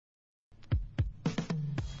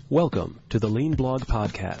Welcome to the Lean Blog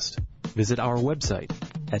Podcast. Visit our website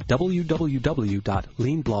at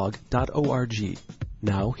www.leanblog.org.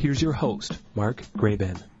 Now, here's your host, Mark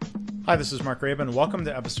Graban. Hi, this is Mark Graban. Welcome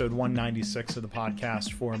to episode 196 of the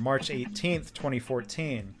podcast for March 18th,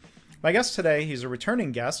 2014. My guest today, he's a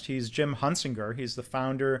returning guest. He's Jim Hunsinger. He's the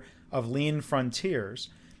founder of Lean Frontiers.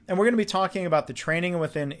 And we're going to be talking about the Training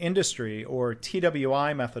Within Industry, or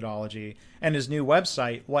TWI methodology, and his new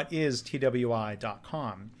website,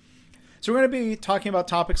 whatistwi.com. So we're going to be talking about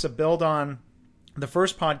topics that build on the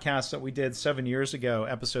first podcast that we did 7 years ago,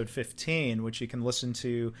 episode 15, which you can listen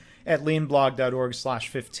to at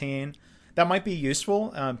leanblog.org/15. That might be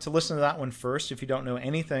useful to listen to that one first if you don't know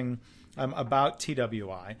anything about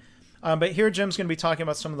TWI. But here Jim's going to be talking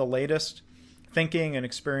about some of the latest thinking and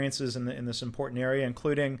experiences in this important area,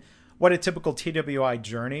 including what a typical TWI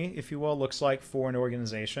journey, if you will, looks like for an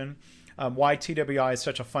organization, why TWI is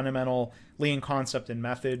such a fundamental lean concept and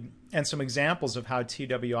method, and some examples of how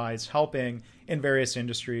TWI is helping in various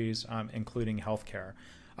industries, including healthcare.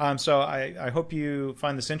 So I hope you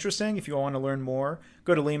find this interesting. If you want to learn more,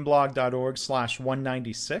 go to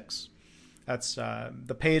leanblog.org/196. That's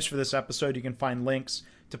the page for this episode. You can find links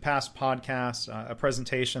to past podcasts, a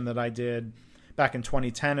presentation that I did back in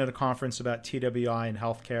 2010 at a conference about TWI and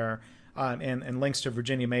healthcare, and links to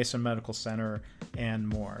Virginia Mason Medical Center and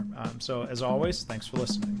more. So as always, thanks for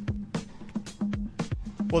listening.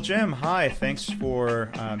 Well, Jim, hi. Thanks for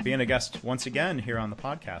being a guest once again here on the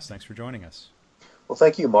podcast. Thanks for joining us. Well,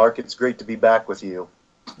 thank you, Mark. It's great to be back with you.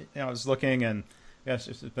 I was looking, and yes,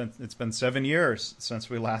 it's been 7 years since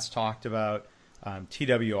we last talked about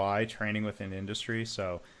TWI, Training Within Industry.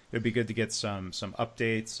 So it'd be good to get some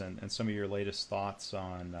updates and some of your latest thoughts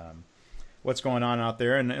on what's going on out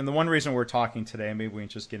there. And the one reason we're talking today, maybe we can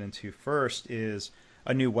just get into first, is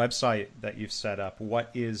a new website that you've set up,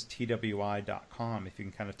 whatistwi.com. If you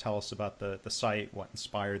can kind of tell us about the site, what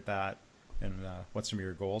inspired that, and what some of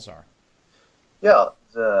your goals are. Yeah,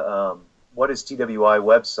 the What is TWI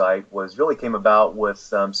website really came about with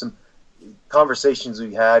some conversations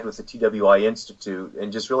we had with the TWI Institute,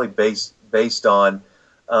 and just really based on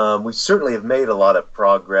we certainly have made a lot of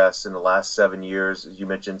progress in the last 7 years, as you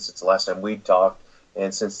mentioned, since the last time we talked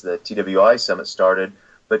and since the TWI Summit started.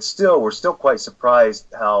 But still, we're still quite surprised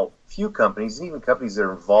how few companies, and even companies that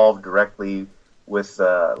are involved directly with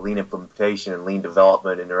lean implementation and lean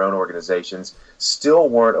development in their own organizations, still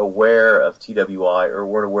weren't aware of TWI or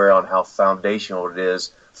weren't aware on how foundational it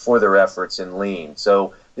is for their efforts in lean.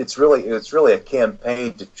 So it's really a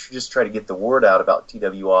campaign to just try to get the word out about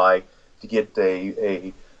TWI, to get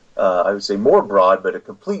a I would say more broad, but a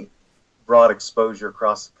complete broad exposure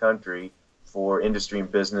across the country for industry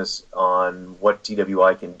and business on what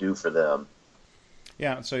TWI can do for them.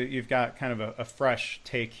 Yeah, so you've got kind of a fresh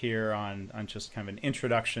take here on just kind of an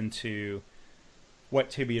introduction to what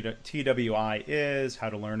TWI is, how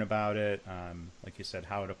to learn about it, like you said,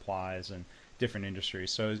 how it applies in different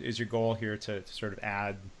industries. So is your goal here to sort of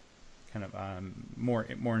add kind of more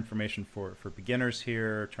information for beginners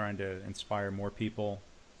here, trying to inspire more people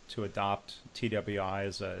to adopt TWI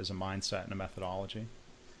as a mindset and a methodology?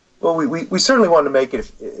 Well, we certainly want to make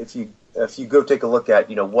it, if you go take a look at,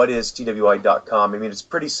 whatistwi.com. I mean, it's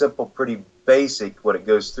pretty simple, pretty basic what it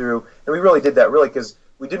goes through, and we really did that because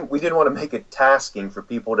we didn't want to make it tasking for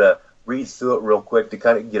people to read through it real quick to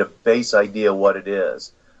kind of get a base idea of what it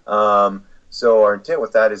is. So our intent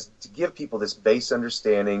with that is to give people this base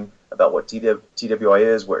understanding about what TWI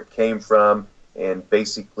is, where it came from, and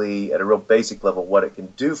basically at a real basic level what it can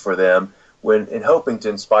do for them, and hoping to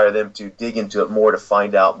inspire them to dig into it more, to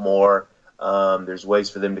find out more. There's ways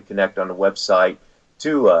for them to connect on the website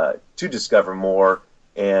to discover more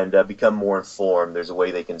and become more informed. There's a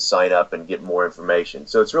way they can sign up and get more information.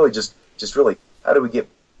 So it's really just really how do we get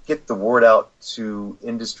the word out to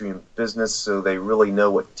industry and business so they really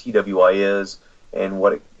know what TWI is and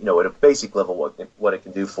what it, at a basic level what it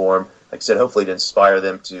can do for them. Like I said, hopefully to inspire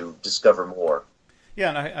them to discover more. Yeah,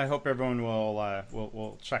 and I hope everyone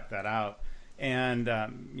will check that out. And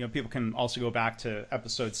people can also go back to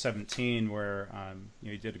episode 17 where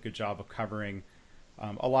you did a good job of covering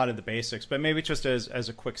a lot of the basics. But maybe just as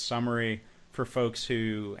a quick summary for folks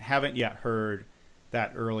who haven't yet heard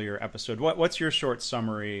that earlier episode, what's your short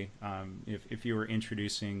summary if you were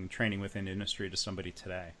introducing Training Within Industry to somebody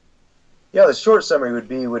today? Yeah, the short summary would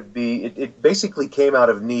be it basically came out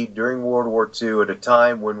of need during World War II at a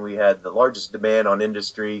time when we had the largest demand on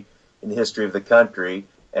industry in the history of the country.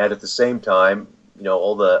 And at the same time,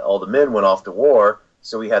 all the men went off to war,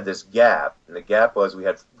 so we had this gap. And the gap was we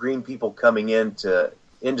had green people coming into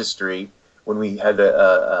industry when we had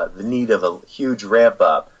the need of a huge ramp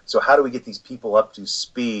up. So how do we get these people up to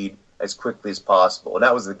speed as quickly as possible? And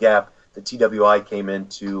that was the gap that TWI came in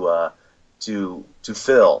to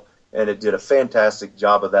fill, and it did a fantastic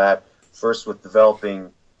job of that. First with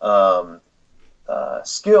developing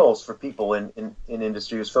skills for people in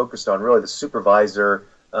industry. It was focused on really the supervisor,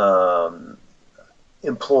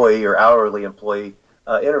 employee or hourly employee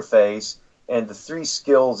interface, and the three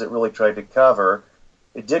skills it really tried to cover.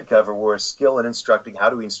 It did cover were a skill in instructing. How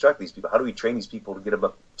do we instruct these people? How do we train these people to get them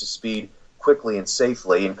up to speed quickly and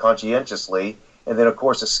safely and conscientiously? And then, of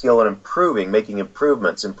course, a skill in improving, making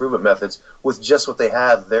improvement methods with just what they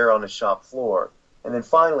have there on the shop floor. And then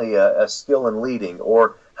finally, a skill in leading,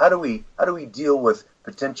 or how do we deal with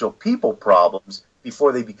potential people problems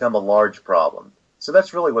before they become a large problem? So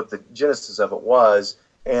that's really what the genesis of it was.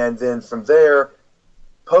 And then from there,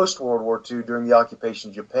 post-World War II, during the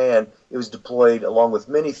occupation of Japan, it was deployed along with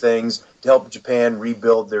many things to help Japan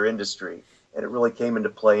rebuild their industry. And it really came into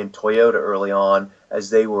play in Toyota early on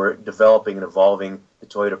as they were developing and evolving. The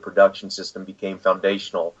Toyota production system became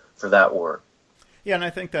foundational for that work. Yeah, and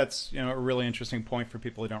I think that's a really interesting point for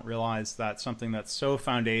people who don't realize that something that's so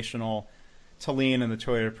foundational to Lean and the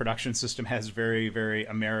Toyota production system has very, very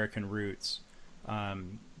American roots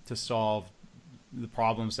to solve the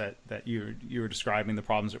problems that you were describing, the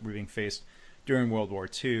problems that were being faced during World War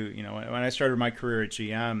II. When I started my career at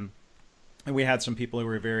GM, and we had some people who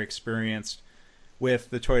were very experienced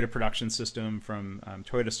with the Toyota production system from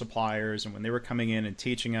Toyota suppliers, and when they were coming in and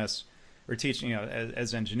teaching us, or teaching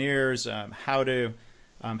as engineers how to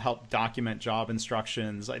help document job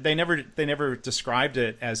instructions. They never described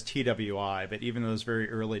it as TWI, but even those very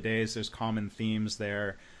early days, there's common themes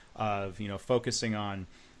there of focusing on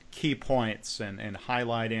key points and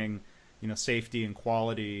highlighting safety and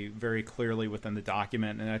quality very clearly within the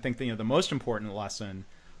document. And I think the most important lesson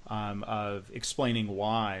of explaining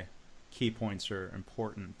why key points are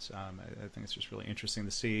important. I think it's just really interesting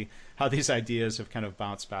to see how these ideas have kind of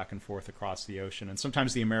bounced back and forth across the ocean, and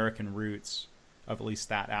sometimes the American roots of at least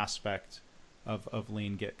that aspect of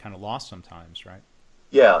Lean get kind of lost sometimes, right?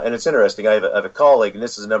 Yeah, and it's interesting. I have a colleague, and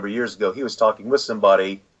this is a number of years ago. He was talking with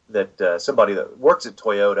somebody that works at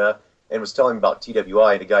Toyota and was telling him about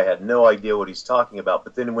TWI, and the guy had no idea what he's talking about.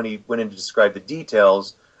 But then when he went in to describe the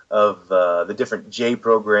details of the different J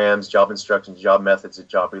programs, job instructions, job methods, and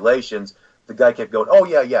job relations, the guy kept going, "Oh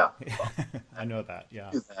yeah." I know that. Yeah.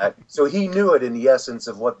 Do that. So he knew it in the essence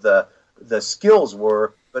of what the skills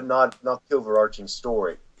were, but not the overarching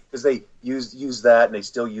story, because they use that and they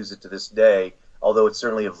still use it to this day. Although it's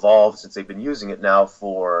certainly evolved since they've been using it now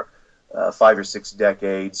for 5 or 6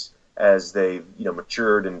 decades as they've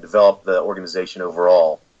matured and developed the organization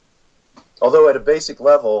overall. Although at a basic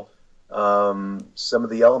level, some of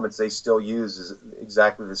the elements they still use is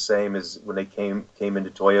exactly the same as when they came into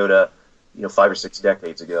Toyota, 5 or 6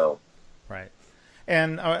 decades ago. Right.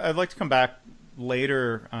 And I'd like to come back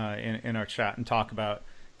later in our chat and talk about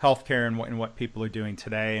healthcare and what people are doing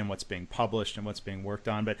today and what's being published and what's being worked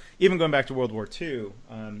on. But even going back to World War II,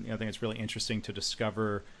 I think it's really interesting to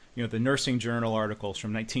discover the Nursing Journal articles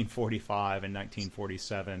from 1945 and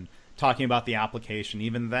 1947 talking about the application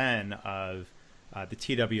even then of the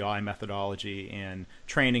TWI methodology in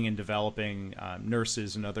training and developing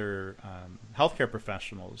nurses and other healthcare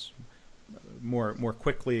professionals more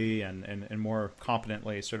quickly and more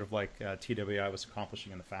competently, sort of like TWI was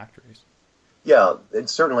accomplishing in the factories. Yeah, and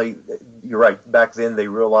certainly you're right. Back then they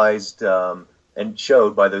realized and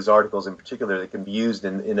showed by those articles in particular that can be used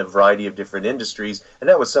in a variety of different industries. And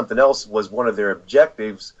that was something else, was one of their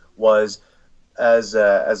objectives was as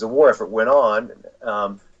the war effort went on,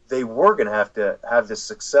 they were going to have this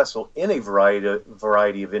successful in a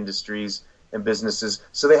variety of industries and businesses.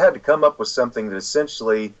 So they had to come up with something that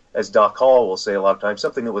essentially, as Doc Hall will say a lot of times,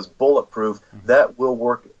 something that was bulletproof, that will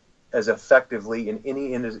work as effectively in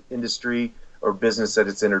any industry or business that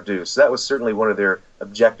it's introduced. So that was certainly one of their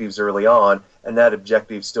objectives early on, and that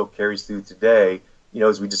objective still carries through today,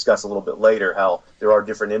 as we discuss a little bit later, how there are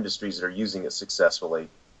different industries that are using it successfully.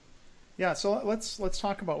 Yeah, so let's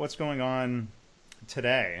talk about what's going on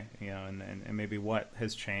today, and maybe what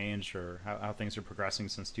has changed or how things are progressing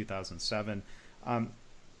since 2007.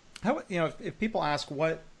 If people ask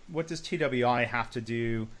what does TWI have to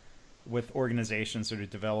do with organizations that are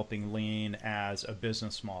developing Lean as a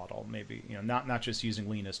business model, maybe not just using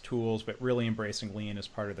Lean as tools, but really embracing Lean as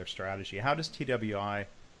part of their strategy. How does TWI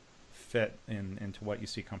fit into what you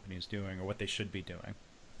see companies doing or what they should be doing?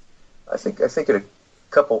 I think at a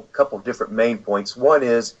couple different main points. One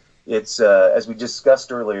is it's as we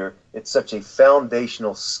discussed earlier, it's such a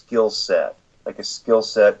foundational skill set, like a skill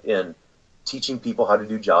set in teaching people how to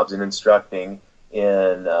do jobs and instructing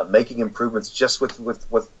and making improvements just with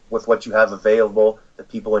what you have available, the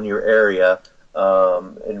people in your area,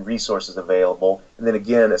 and resources available. And then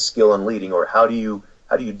again, a skill in leading, or how do you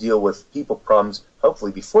deal with people problems,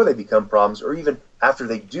 hopefully before they become problems, or even after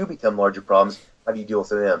they do become larger problems, how do you deal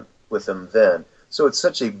with them then? So it's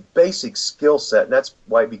such a basic skill set, and that's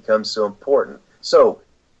why it becomes so important. So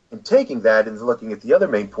in taking that and looking at the other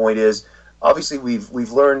main point is, obviously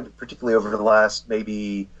we've learned, particularly over the last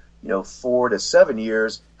maybe 4 to 7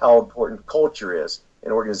 years, how important culture is.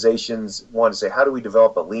 And organizations want to say, how do we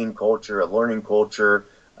develop a lean culture, a learning culture,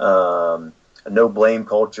 a no blame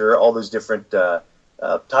culture, all those different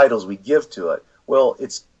titles we give to it. Well,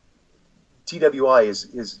 it's TWI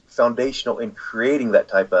is foundational in creating that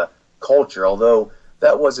type of culture, although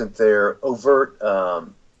that wasn't their overt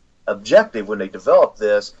objective when they developed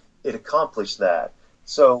this. It accomplished that.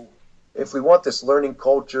 So if we want this learning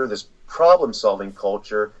culture, this problem-solving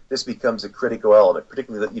culture, this becomes a critical element,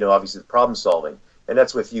 particularly, obviously the problem-solving. And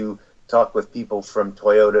that's what you talk with people from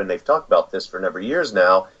Toyota, and they've talked about this for a number of years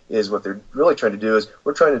now, is what they're really trying to do is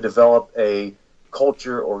we're trying to develop a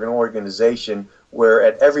culture or an organization where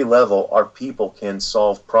at every level our people can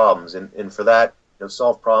solve problems. And for that,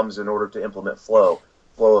 solve problems in order to implement flow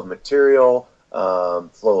of material,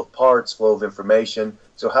 flow of parts, flow of information.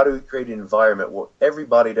 So how do we create an environment where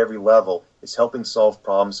everybody at every level is helping solve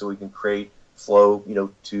problems so we can create flow,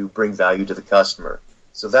 to bring value to the customer?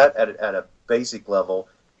 So that at a basic level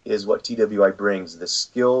is what TWI brings, the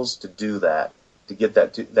skills to do that, to get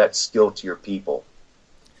that skill to your people.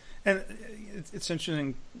 And it's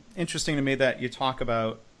interesting to me that you talk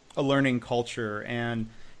about a learning culture, and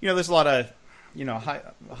there's a lot of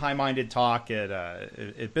high-minded talk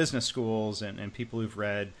at business schools and people who've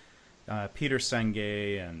read Peter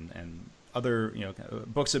Senge and other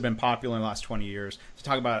books that have been popular in the last 20 years to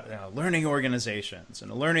talk about learning organizations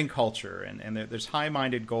and a learning culture, and there's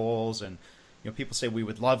high-minded goals, and people say we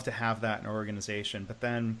would love to have that in our organization, but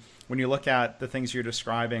then when you look at the things you're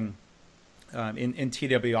describing in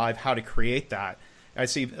TWI of how to create that, I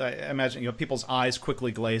imagine people's eyes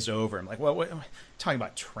quickly glaze over. I'm like, what talking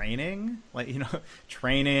about training?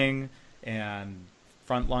 Training and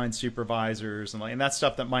frontline supervisors and that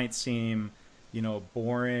stuff that might seem,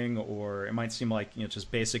 boring, or it might seem like,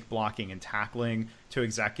 just basic blocking and tackling to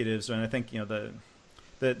executives. And I think,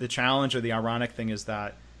 the challenge or the ironic thing is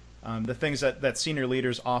that the things that senior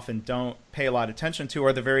leaders often don't pay a lot of attention to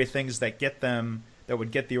are the very things that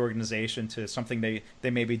would get the organization to something they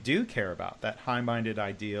maybe do care about, that high-minded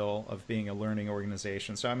ideal of being a learning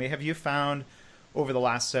organization. So, have you found over the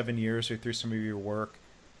last 7 years or through some of your work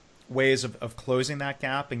ways of closing that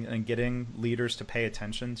gap and getting leaders to pay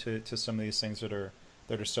attention to some of these things that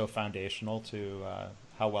are so foundational to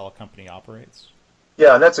how well a company operates?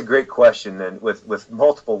 Yeah, and that's a great question, and with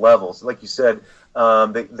multiple levels. Like you said,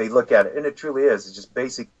 they look at it, and it truly is. It's just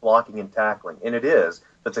basic blocking and tackling, and it is.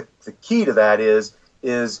 But the key to that is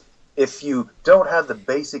if you don't have the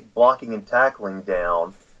basic blocking and tackling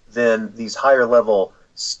down, then these higher level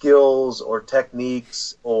skills or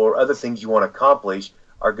techniques or other things you want to accomplish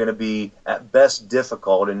are going to be at best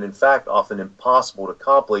difficult, and in fact often impossible to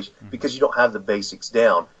accomplish because you don't have the basics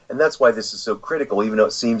down. And that's why this is so critical, even though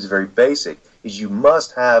it seems very basic, is you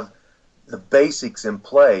must have the basics in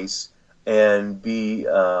place and be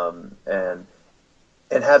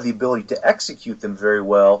and have the ability to execute them very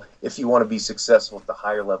well if you want to be successful at the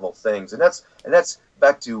higher level things. And that's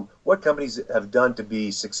back to what companies have done to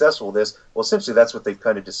be successful with this. Well, essentially that's what they've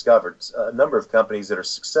kind of discovered. A number of companies that are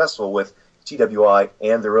successful with TWI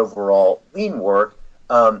and their overall lean work,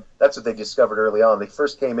 that's what they discovered early on. They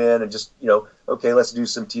first came in and just, okay, let's do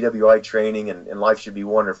some TWI training and life should be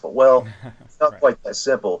wonderful. Well, it's not quite that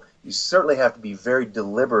simple. You certainly have to be very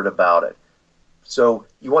deliberate about it. So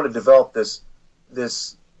you want to develop this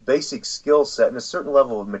basic skill set and a certain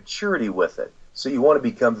level of maturity with it. So you want to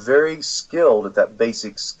become very skilled at that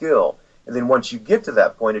basic skill. And then once you get to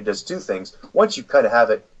that point, it does two things. Once you kind of have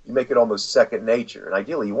it, you make it almost second nature. And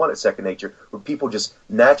ideally, you want it second nature where people just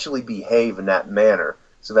naturally behave in that manner.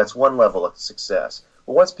 So that's one level of success.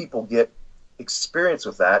 But once people get experience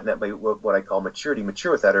with that, and that may be what I call maturity,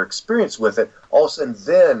 mature with that, or experience with it, all of a sudden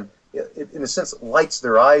then, it, in a sense, lights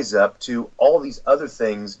their eyes up to all these other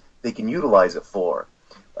things they can utilize it for.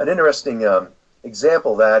 An interesting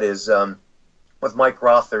example of that is with Mike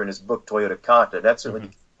Rother and his book Toyota Kata. That certainly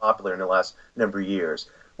became popular in the last number of years.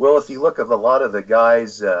 Well, if you look at a lot of the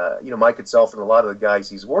guys, Mike itself and a lot of the guys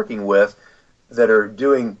he's working with that are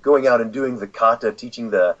going out and doing the kata,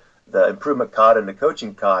 teaching the improvement kata and the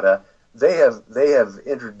coaching kata, they have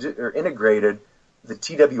integrated the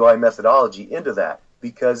TWI methodology into that.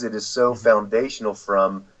 because it is so foundational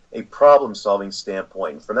from a problem-solving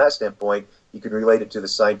standpoint. And from that standpoint, you can relate it to the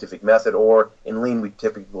scientific method, or in Lean, we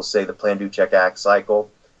typically will say the plan, do, check, act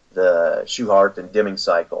cycle, the Schuhart and Deming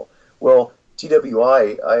cycle. Well,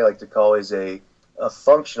 TWI, I like to call, is a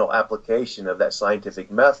functional application of that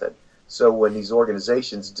scientific method. So when these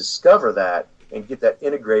organizations discover that and get that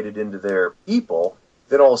integrated into their people,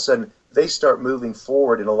 then all of a sudden they start moving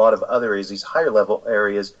forward in a lot of other areas, these higher level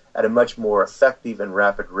areas, at a much more effective and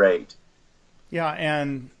rapid rate. Yeah,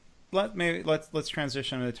 and let's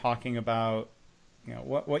transition into talking about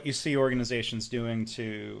what you see organizations doing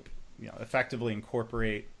to effectively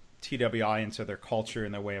incorporate TWI into their culture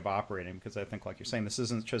and their way of operating, because I think, like you're saying, this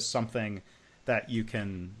isn't just something that you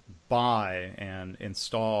can buy and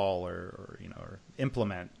install or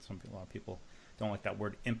implement. A lot of people don't like that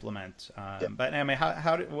word implement. But I mean,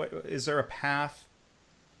 is there a path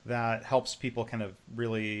that helps people kind of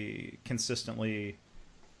really consistently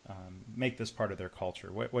make this part of their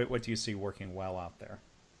culture? What do you see working well out there?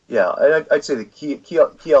 Yeah, I'd say the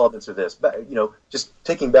key elements are this. But just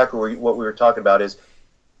taking back what we were talking about is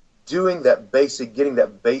getting that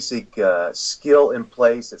basic skill in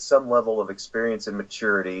place at some level of experience and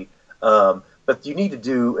maturity. But you need to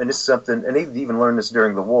do, and this is something, and they've even learned this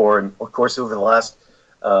during the war, and of course over the last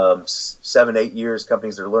 7-8 years,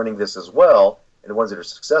 companies that are learning this as well, and the ones that are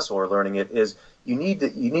successful are learning it, is you need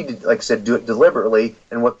to, like I said, do it deliberately.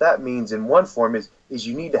 And what that means in one form is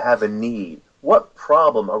you need to have a need. What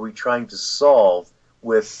problem are we trying to solve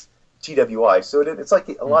with TWI? So it's like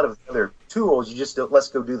a lot of other tools. You just let's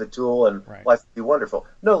go do the tool and life will be wonderful.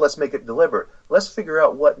 No, let's make it deliberate. Let's figure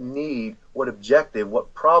out what need, what objective,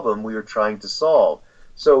 what problem we are trying to solve.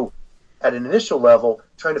 So at an initial level,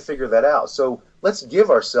 trying to figure that out. So let's give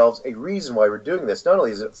ourselves a reason why we're doing this. Not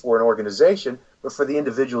only is it for an organization, but for the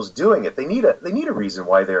individuals doing it. They need a reason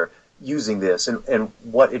why they're using this, and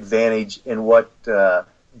what advantage and what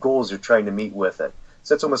goals they're trying to meet with it.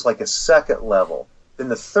 So it's almost like a second level. Then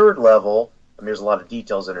the third level, and there's a lot of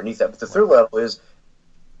details underneath that, but the third level is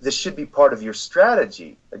this should be part of your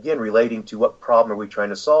strategy. Again, relating to what problem are we trying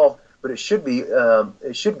to solve, but it should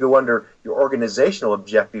go under your organizational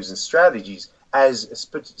objectives and strategies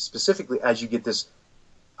specifically as you get this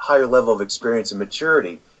higher level of experience and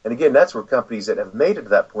maturity. And again, that's where companies that have made it to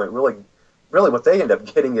that point really what they end up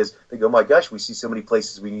getting is they go, my gosh, we see so many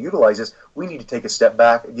places we can utilize this. We need to take a step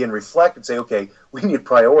back, again, reflect and say, okay, we need to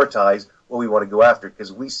prioritize what we want to go after,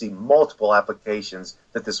 because we see multiple applications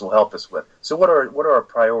that this will help us with. So what are our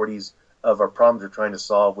priorities of our problems we're trying to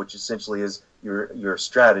solve, which essentially is your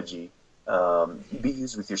strategy, be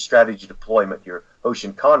used with your strategy deployment, your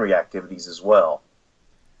Hoshin Conry activities as well.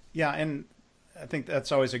 Yeah, and I think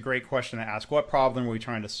that's always a great question to ask. What problem are we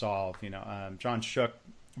trying to solve? John Shook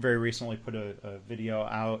very recently put a video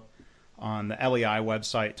out on the LEI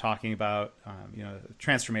website talking about the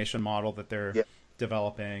transformation model that they're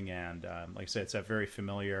developing, and like I said, it's a very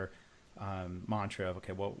familiar mantra of,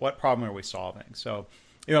 okay, well, what problem are we solving? So,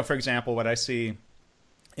 for example, what I see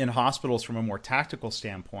in hospitals from a more tactical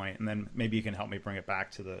standpoint, and then maybe you can help me bring it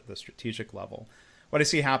back to the strategic level. What I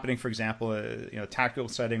see happening, for example, tactical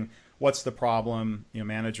setting, what's the problem?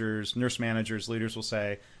 Nurse managers, leaders will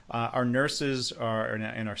say, our nurses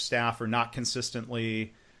and our staff are not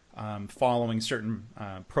consistently following certain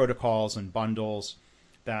protocols and bundles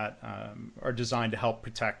that are designed to help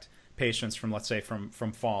protect patients from, let's say, from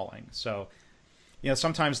falling. So,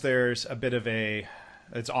 sometimes there's a bit of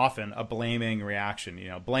it's often a blaming reaction,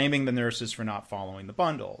 blaming the nurses for not following the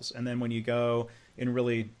bundles. And then when you go and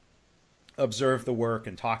really observe the work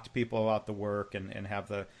and talk to people about the work and have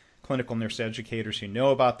the clinical nurse educators who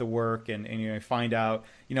know about the work, and you find out,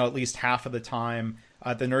 at least half of the time,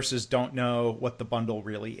 the nurses don't know what the bundle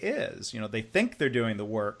really is. They think they're doing the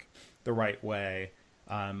work the right way,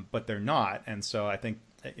 but they're not. And so I think,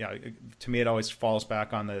 to me, it always falls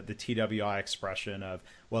back on the TWI expression of,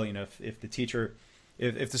 well,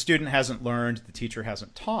 if the student hasn't learned, the teacher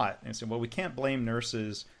hasn't taught. And so, well, we can't blame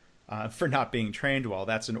nurses for not being trained well.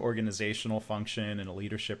 That's an organizational function and a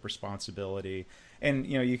leadership responsibility. And,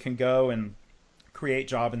 you can go and create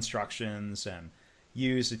job instructions and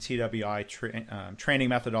use the TWI training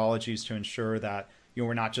methodologies to ensure that,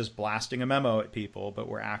 we're not just blasting a memo at people, but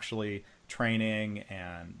we're actually training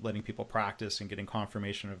and letting people practice and getting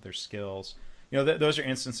confirmation of their skills. Those are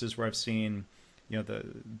instances where I've seen,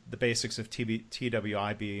 the basics of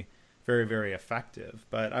TWI be very, very effective.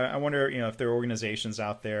 But I wonder, if there are organizations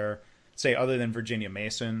out there, say, other than Virginia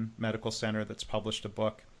Mason Medical Center, that's published a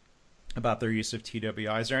book about their use of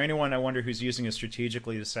TWI. Is there anyone, I wonder, who's using it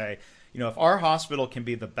strategically to say, if our hospital can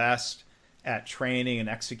be the best at training and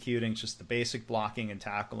executing just the basic blocking and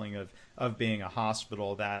tackling of being a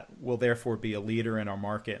hospital that will therefore be a leader in our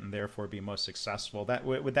market and therefore be most successful. That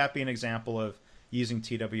would that be an example of using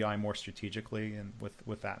TWI more strategically and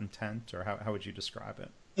with that intent, or how would you describe it?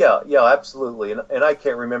 Yeah, absolutely. And I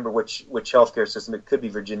can't remember which healthcare system. It could be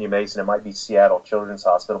Virginia Mason. It might be Seattle Children's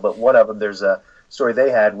Hospital. But one of them, there's a story they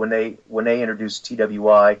had when they introduced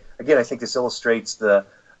TWI. Again, I think this illustrates the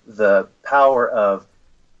power of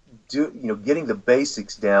getting the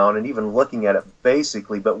basics down and even looking at it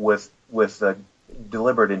basically, but with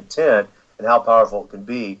deliberate intent, and how powerful it can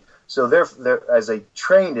be. So they're as they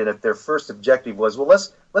trained in it, their first objective was, well,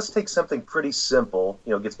 let's take something pretty simple.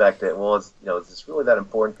 It gets back to, well, is this really that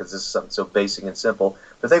important, because this is something so basic and simple?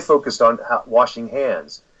 But they focused on washing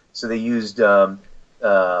hands. So they used job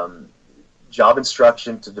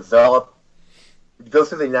instruction to go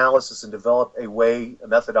through the analysis and develop a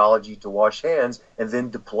methodology to wash hands, and then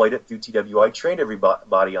deployed it through TWI, trained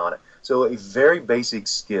everybody on it. So a very basic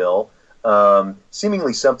skill,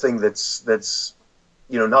 seemingly something that's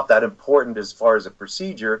not that important as far as a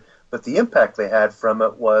procedure, but the impact they had from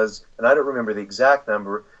it was, and I don't remember the exact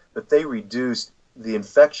number, but they reduced the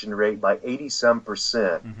infection rate by 80-some%.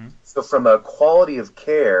 Mm-hmm. So from a quality of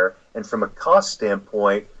care and from a cost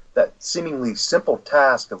standpoint, that seemingly simple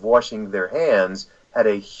task of washing their hands had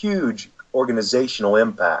a huge organizational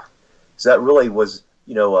impact. So that really was,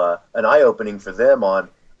 an eye-opening for them on,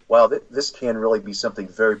 wow, this can really be something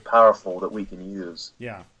very powerful that we can use.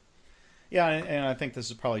 Yeah. Yeah, and I think this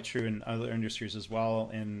is probably true in other industries as well.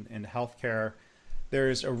 In healthcare,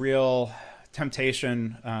 there's a real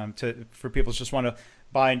temptation for people to just want to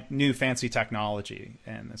buy new fancy technology,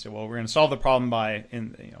 and they say, well, we're going to solve the problem by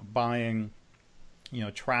buying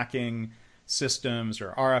tracking systems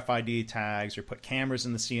or RFID tags, or put cameras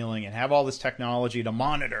in the ceiling and have all this technology to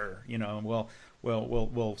monitor.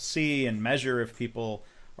 We'll see and measure if people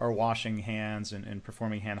are washing hands and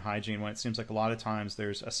performing hand hygiene, when it seems like a lot of times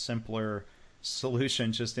there's a simpler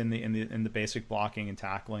solution just in the basic blocking and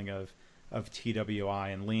tackling of TWI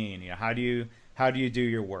and lean. How do you do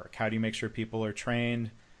your work? How do you make sure people are trained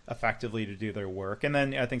effectively to do their work? And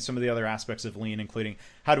then I think some of the other aspects of lean, including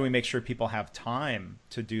how do we make sure people have time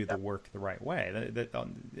to do the work the right way?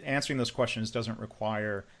 Answering those questions doesn't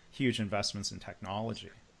require huge investments in technology.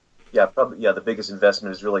 Yeah, probably. Yeah, the biggest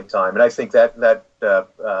investment is really time, and I think that not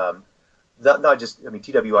just,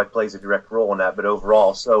 TWI plays a direct role in that, but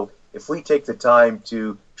overall. So if we take the time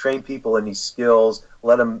to train people in these skills,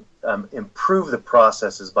 let them improve the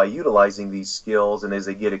processes by utilizing these skills, and as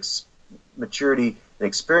they get maturity and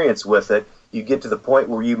experience with it, you get to the point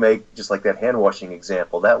where you make, just like that hand washing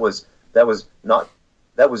example. That was no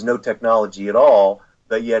technology at all.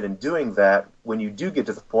 But yet in doing that, when you do get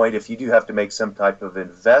to the point, if you do have to make some type of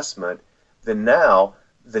investment, then now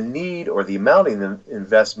the need or the amount of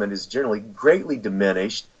investment is generally greatly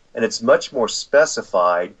diminished, and it's much more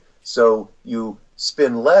specified. So you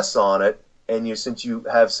spend less on it, and since you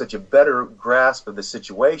have such a better grasp of the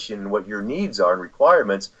situation and what your needs are and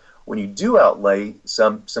requirements, when you do outlay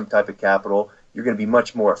some type of capital, you're going to be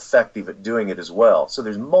much more effective at doing it as well. So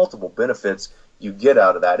there's multiple benefits you get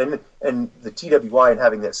out of that, and the TWI and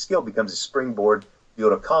having that skill becomes a springboard to be able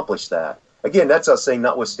to accomplish that. Again, that's us saying,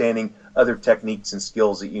 notwithstanding other techniques and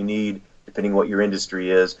skills that you need depending what your industry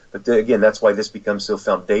is, but again, that's why this becomes so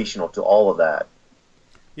foundational to all of that.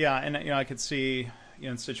 Yeah, and I could see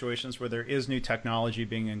in situations where there is new technology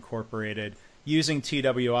being incorporated, using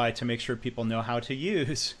TWI to make sure people know how to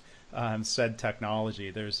use said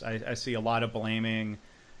technology. I see a lot of blaming.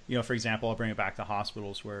 For example, I'll bring it back to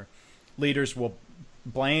hospitals where leaders will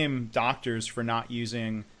blame doctors for not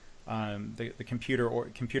using the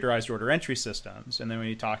computerized order entry systems, and then when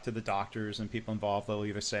you talk to the doctors and people involved, they'll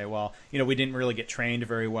either say, well, we didn't really get trained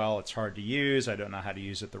very well, it's hard to use, I don't know how to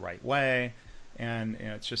use it the right way. And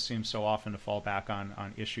it just seems so often to fall back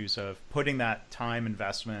on issues of putting that time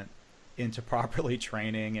investment into properly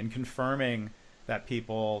training and confirming that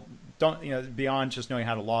people don't, beyond just knowing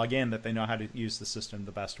how to log in, that they know how to use the system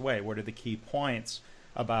the best way. What are the key points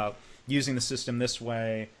about using the system this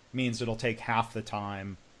way means it'll take half the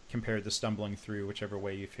time compared to stumbling through whichever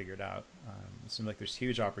way you figured out. It seems like there's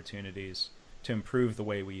huge opportunities to improve the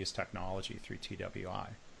way we use technology through TWI.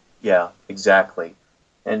 Yeah, exactly.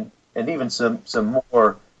 And even some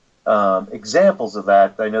more examples of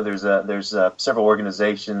that. I know there's several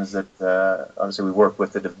organizations that obviously we work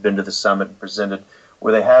with that have been to the summit and presented,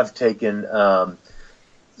 where they have taken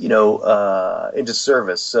into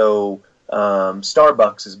service. So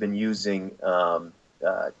Starbucks has been using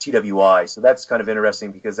TWI, so that's kind of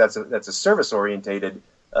interesting because that's a service orientated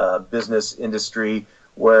business industry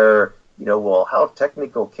where well, how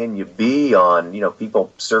technical can you be on,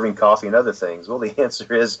 people serving coffee and other things? Well, the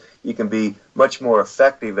answer is you can be much more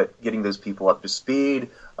effective at getting those people up to speed,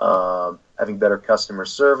 having better customer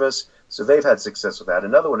service. So they've had success with that.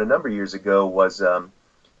 Another one a number of years ago was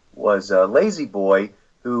Lazy Boy,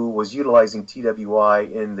 who was utilizing TWI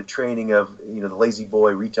in the training of the Lazy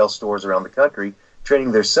Boy retail stores around the country,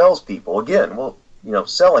 training their salespeople. Again, well,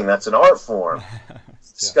 selling, that's an art form.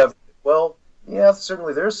 Yeah. Well, yeah,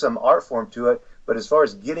 certainly there's some art form to it, but as far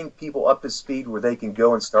as getting people up to speed where they can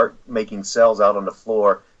go and start making sales out on the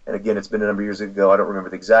floor, and again, it's been a number of years ago, I don't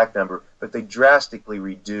remember the exact number, but they drastically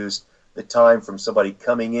reduced the time from somebody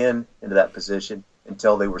coming into that position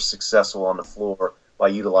until they were successful on the floor by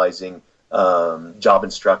utilizing job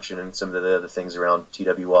instruction and some of the other things around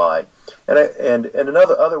TWI. And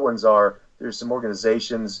other ones are, there's some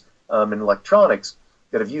organizations in electronics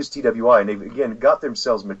that have used TWI, and they've, again, got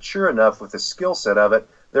themselves mature enough with the skill set of it.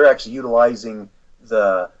 They're actually utilizing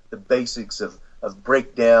the basics of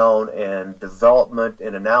breakdown and development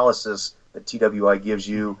and analysis that TWI gives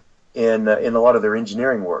you in a lot of their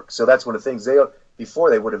engineering work. So that's one of the things before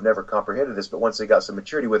they would have never comprehended this, but once they got some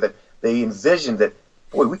maturity with it, they envisioned that,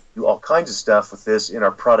 boy, we can do all kinds of stuff with this in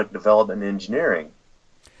our product development and engineering.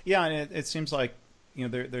 Yeah, and it seems like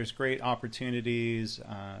there's great opportunities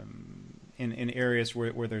in areas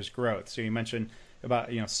where there's growth. So you mentioned about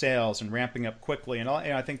sales and ramping up quickly, and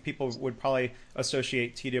I think people would probably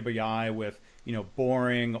associate TWI with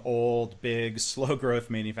boring, old, big, slow growth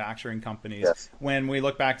manufacturing companies. Yes. When we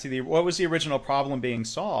look back to what was the original problem being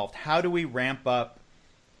solved? How do we ramp up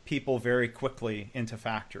people very quickly into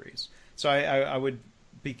factories? So I would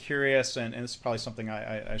be curious, and this is probably something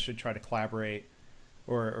I should try to collaborate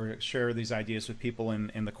or share these ideas with people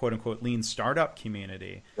in the quote unquote lean startup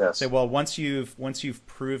community. Yes. Say, well, once you've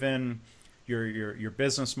proven your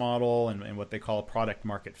business model and what they call product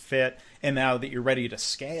market fit, and now that you're ready to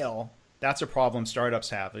scale, that's a problem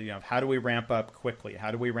startups have. How do we ramp up quickly?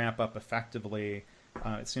 How do we ramp up effectively?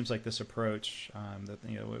 It seems like this approach that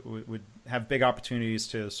would have big opportunities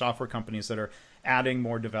to software companies that are adding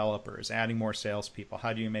more developers, adding more salespeople.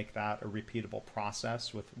 How do you make that a repeatable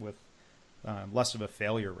process with less of a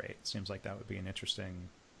failure rate? It seems like that would be an interesting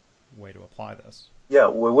way to apply this. Yeah,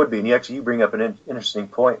 well, it would be. And you bring up an interesting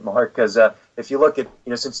point, Mark, because if you look at,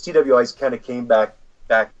 since TWI's kind of came back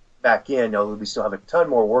in, we still have a ton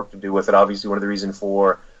more work to do with it. Obviously, one of the reasons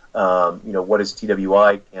for, what is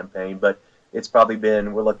TWI campaign, but it's probably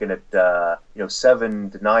been, we're looking at,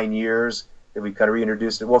 7 to 9 years that we've kind of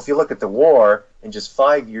reintroduced it. Well, if you look at the war, in just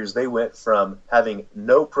 5 years, they went from having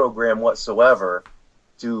no program whatsoever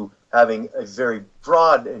to having a very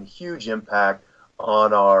broad and huge impact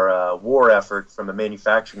on our war effort from a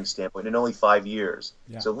manufacturing standpoint in only 5 years.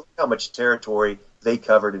 Yeah. So look how much territory they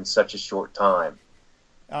covered in such a short time.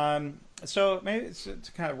 So maybe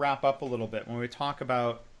to kind of wrap up a little bit, when we talk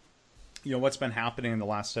about what's been happening in the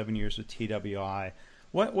last 7 years with TWI,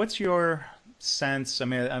 what's your sense? I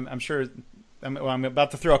mean, I'm sure I'm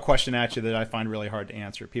about to throw a question at you that I find really hard to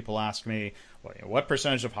answer. People ask me, well, what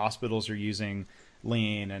percentage of hospitals are using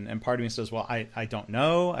lean, and part of me says, well, I don't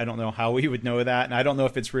know. I don't know how we would know that, and I don't know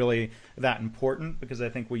if it's really that important, because I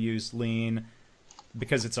think we use lean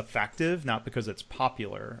because it's effective, not because it's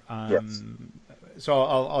popular. Yes. So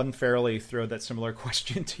I'll unfairly throw that similar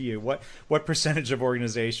question to you. What percentage of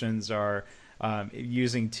organizations are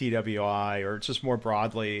using TWI, or just more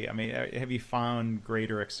broadly? I mean, have you found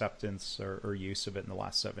greater acceptance or use of it in the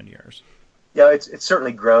last 7 years? Yeah, it's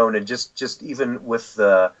certainly grown, and just even with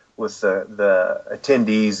the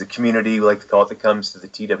attendees, the community, we like to call it, that comes to the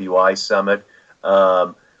TWI summit,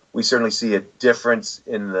 we certainly see a difference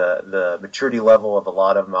in the maturity level of a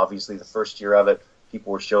lot of them. Obviously, the first year of it,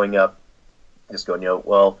 people were showing up just going,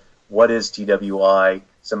 well, what is TWI?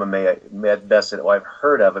 Some of them may at best say, I've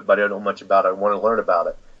heard of it, but I don't know much about it. I want to learn about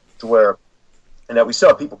it. To where, and that we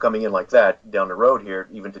saw people coming in like that down the road here,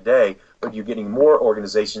 even today, but you're getting more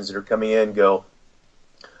organizations that are coming in, go,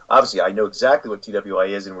 obviously, I know exactly what TWI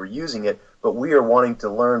is, and we're using it, but we are wanting to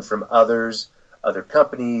learn from others, other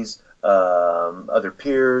companies, other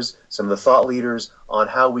peers, some of the thought leaders, on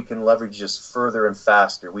how we can leverage this further and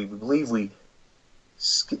faster. We believe we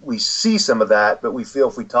see some of that, but we feel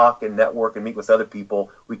if we talk and network and meet with other people,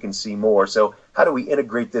 we can see more. So how do we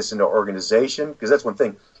integrate this into our organization? Because that's one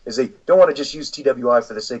thing, is they don't want to just use TWI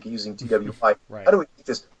for the sake of using TWI. Right. How do we make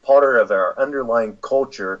this part of our underlying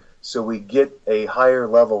culture so we get a higher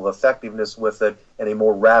level of effectiveness with it and a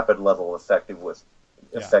more rapid level of effectiveness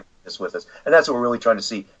with us? And that's what we're really trying to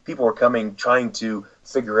see. People are trying to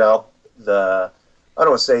figure out I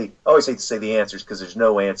always hate to say the answers, because there's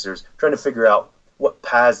no answers, trying to figure out what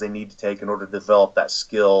paths they need to take in order to develop that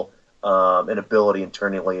skill and ability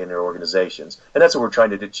internally in their organizations. And that's what we're trying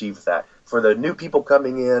to achieve with that. For the new people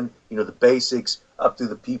coming in, the basics up to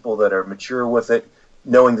the people that are mature with it,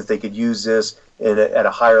 knowing that they could use this at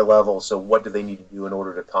a higher level. So what do they need to do in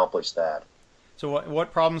order to accomplish that? So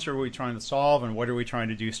what problems are we trying to solve, and what are we trying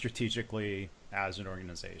to do strategically as an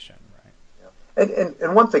organization, right? Yeah.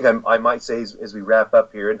 And one thing I might say as we wrap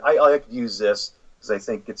up here, and I like to use this because I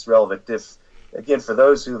think it's relevant. Again, for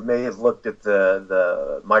those who may have looked at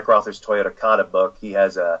the Mike Rother's Toyota Kata book, he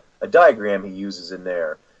has a diagram he uses in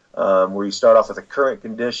there where you start off with a current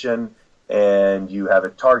condition and you have a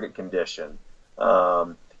target condition.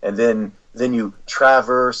 And then you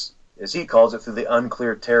traverse, as he calls it, through the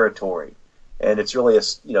unclear territory. And it's really a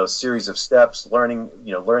series of steps, learning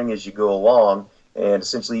as you go along, and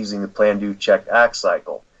essentially using the plan, do, check, act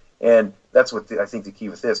cycle. And that's what I think the key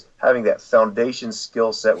with this, having that foundation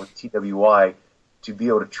skill set with TWI to be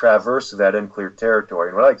able to traverse that unclear territory.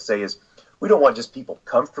 And what I like to say is, we don't want just people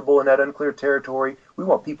comfortable in that unclear territory. We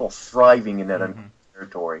want people thriving in that unclear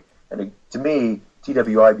territory. And to me,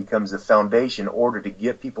 TWI becomes the foundation in order to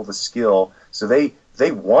get people the skill, so they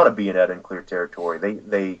want to be in that unclear territory.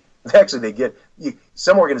 They get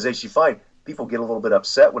some organizations, you find people get a little bit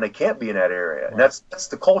upset when they can't be in that area, and that's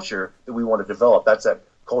the culture that we want to develop. That's that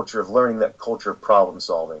culture of learning, that culture of problem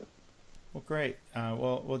solving. Well, great.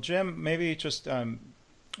 Well, Jim, maybe just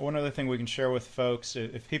one other thing we can share with folks,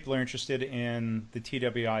 if people are interested in the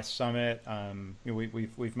TWI Summit.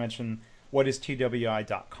 We've mentioned, what is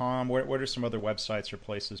TWI.com? What are some other websites or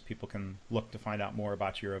places people can look to find out more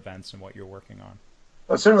about your events and what you're working on?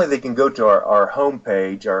 Well, certainly they can go to our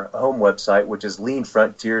homepage, our home website, which is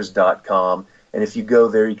leanfrontiers.com. And if you go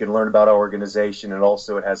there, you can learn about our organization, and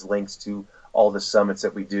also it has links to all the summits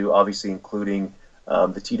that we do, obviously including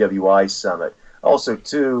the TWI Summit. Also,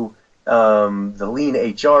 too, the Lean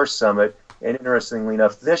HR Summit, and interestingly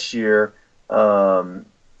enough, this year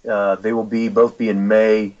they will both be in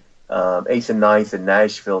May 8th and 9th in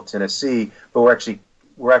Nashville, Tennessee. But we're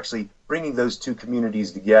actually bringing those two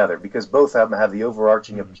communities together because both of them have the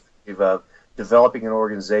overarching objective of developing an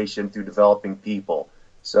organization through developing people.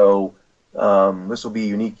 So this will be a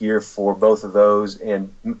unique year for both of those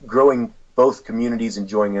and growing both communities and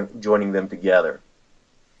joining them together.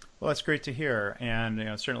 Well, that's great to hear,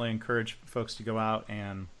 and certainly encourage folks to go out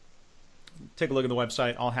and take a look at the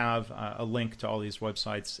website. I'll have a link to all these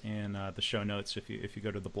websites in the show notes if you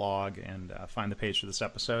go to the blog and find the page for this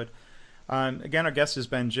episode. Again, our guest has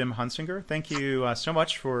been Jim Hunsinger. Thank you so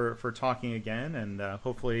much for talking again, and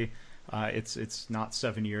hopefully it's not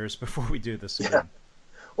 7 years before we do this again. Yeah.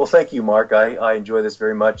 Well, thank you, Mark. I enjoy this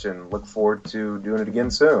very much and look forward to doing it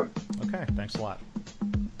again soon. Okay, thanks a lot.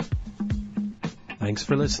 Thanks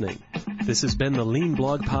for listening. This has been the Lean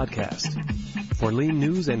Blog Podcast. For Lean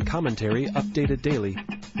news and commentary updated daily,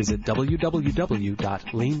 visit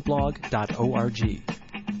www.leanblog.org.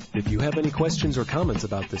 If you have any questions or comments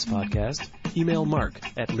about this podcast, email Mark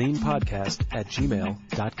at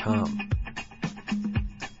leanpodcast@gmail.com.